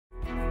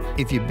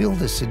If you build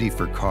a city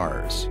for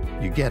cars,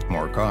 you get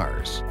more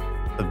cars.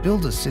 But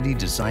build a city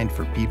designed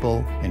for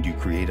people and you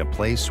create a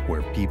place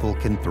where people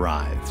can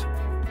thrive.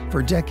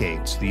 For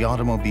decades, the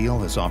automobile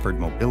has offered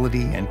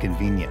mobility and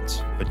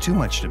convenience, but too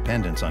much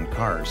dependence on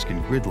cars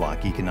can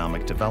gridlock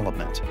economic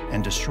development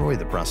and destroy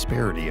the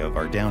prosperity of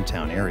our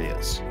downtown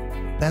areas.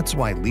 That's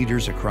why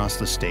leaders across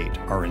the state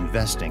are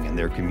investing in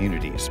their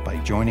communities by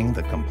joining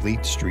the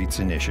Complete Streets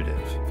Initiative.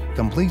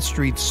 Complete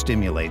Streets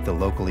stimulate the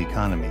local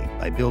economy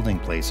by building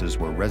places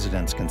where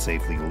residents can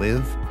safely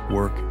live,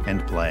 work,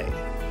 and play.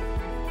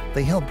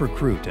 They help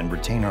recruit and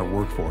retain our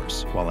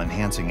workforce while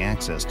enhancing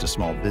access to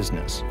small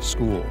business,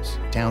 schools,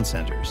 town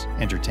centers,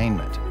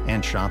 entertainment,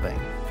 and shopping.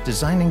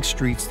 Designing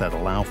streets that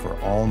allow for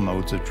all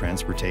modes of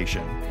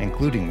transportation,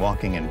 including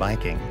walking and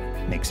biking,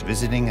 makes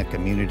visiting a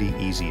community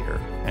easier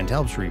and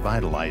helps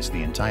revitalize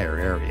the entire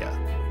area.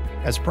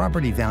 As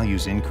property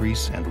values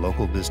increase and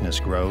local business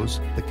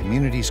grows, the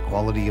community's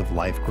quality of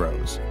life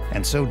grows,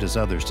 and so does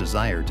others'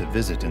 desire to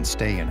visit and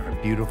stay in our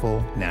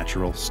beautiful,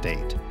 natural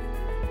state.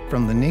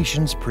 From the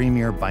nation's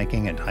premier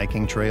biking and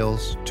hiking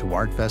trails to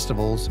art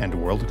festivals and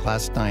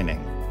world-class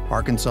dining,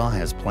 Arkansas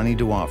has plenty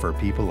to offer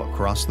people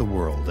across the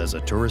world as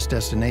a tourist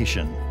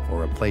destination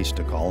or a place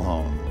to call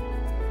home.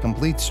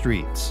 Complete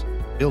Streets,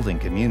 building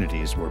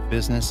communities where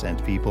business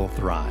and people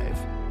thrive,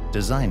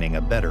 designing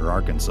a better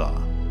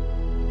Arkansas.